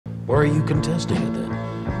Why are you contesting it then?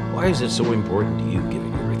 Why is it so important to you,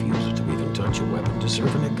 given your refusal to even touch a weapon to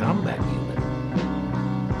serve in a combat unit?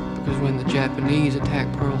 Because when the Japanese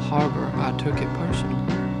attacked Pearl Harbor, I took it personally.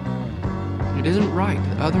 It isn't right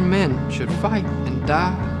that other men should fight and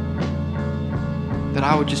die, that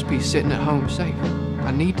I would just be sitting at home safe.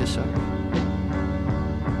 I need to serve.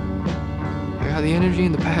 I got the energy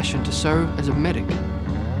and the passion to serve as a medic.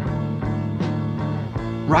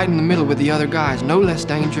 Right in the middle with the other guys, no less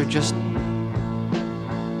danger, just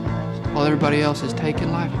while everybody else is taking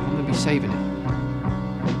life, I'm gonna be saving it.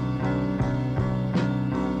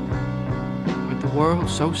 With the world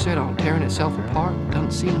so set on tearing itself apart, it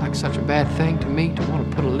doesn't seem like such a bad thing to me to want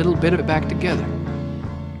to put a little bit of it back together.